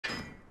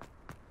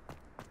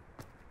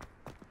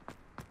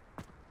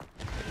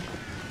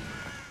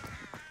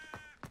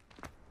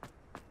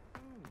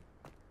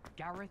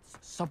Garrett's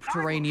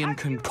subterranean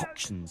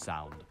concoction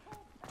sound.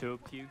 Too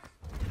obtuse?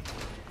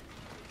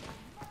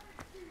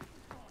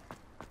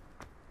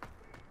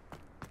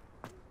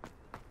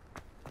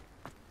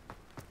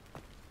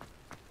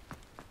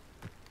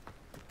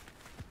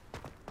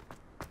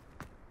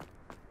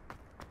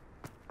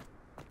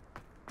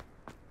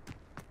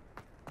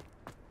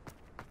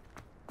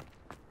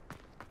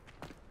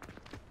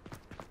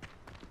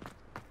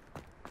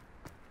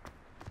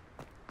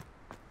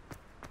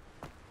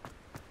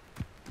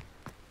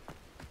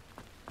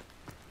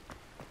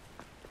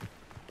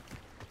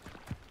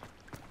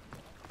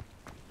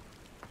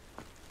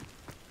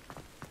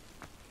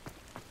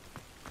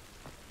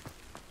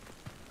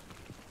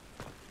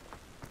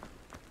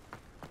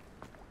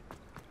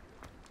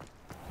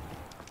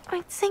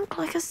 I'd sink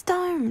like a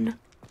stone.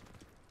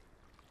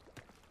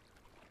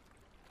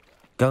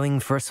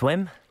 Going for a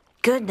swim?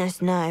 Goodness,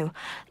 no.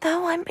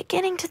 Though I'm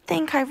beginning to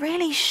think I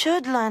really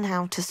should learn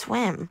how to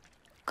swim.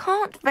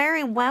 Can't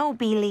very well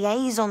be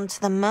liaison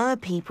to the mer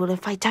people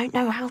if I don't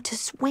know how to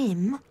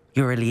swim.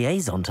 You're a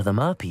liaison to the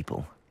mer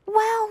people?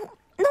 Well,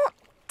 not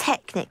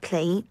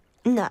technically,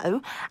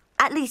 no.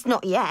 At least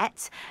not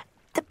yet.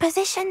 The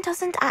position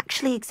doesn't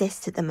actually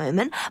exist at the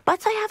moment,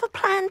 but I have a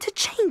plan to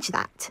change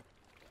that.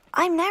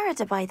 I'm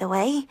Nerida, by the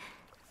way.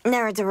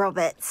 Nerida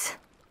Roberts.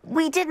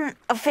 We didn't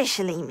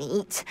officially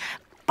meet,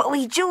 but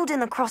we duelled in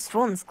the Cross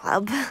Swans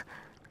Club.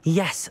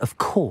 Yes, of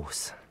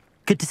course.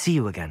 Good to see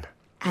you again.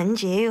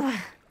 And you.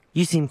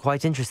 You seem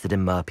quite interested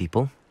in mer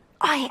people.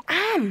 I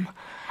am.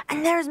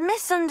 And they're as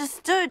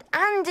misunderstood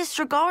and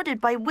disregarded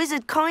by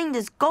wizard kind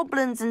as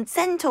goblins and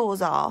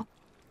centaurs are.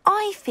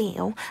 I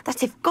feel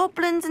that if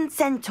goblins and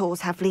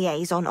centaurs have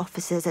liaison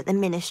officers at the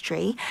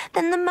Ministry,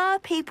 then the mer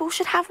people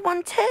should have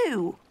one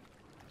too.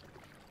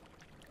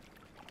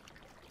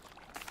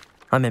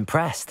 I'm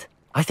impressed.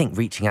 I think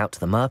reaching out to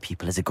the mer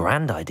people is a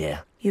grand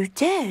idea. You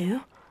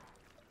do?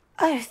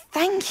 Oh,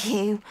 thank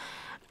you.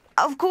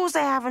 Of course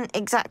I haven't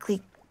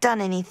exactly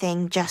done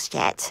anything just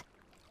yet.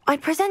 I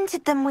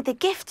presented them with a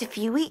gift a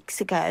few weeks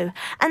ago,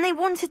 and they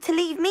wanted to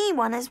leave me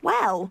one as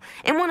well,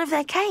 in one of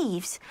their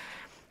caves.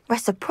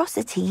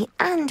 Reciprocity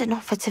and an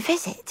offer to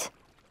visit.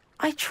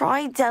 I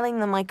tried telling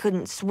them I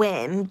couldn't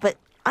swim, but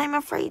I'm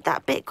afraid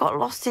that bit got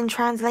lost in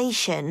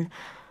translation.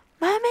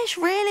 Mermish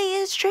really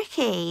is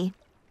tricky.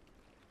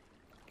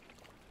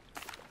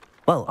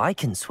 Well, I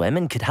can swim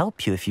and could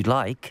help you if you'd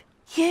like.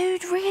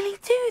 You'd really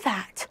do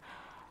that?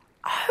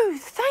 Oh,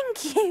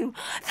 thank you.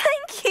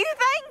 Thank you,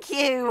 thank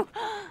you.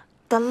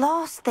 The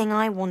last thing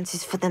I want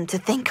is for them to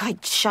think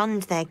I'd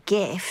shunned their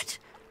gift.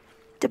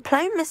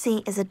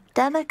 Diplomacy is a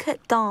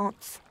delicate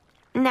dance.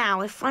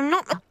 Now, if I'm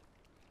not...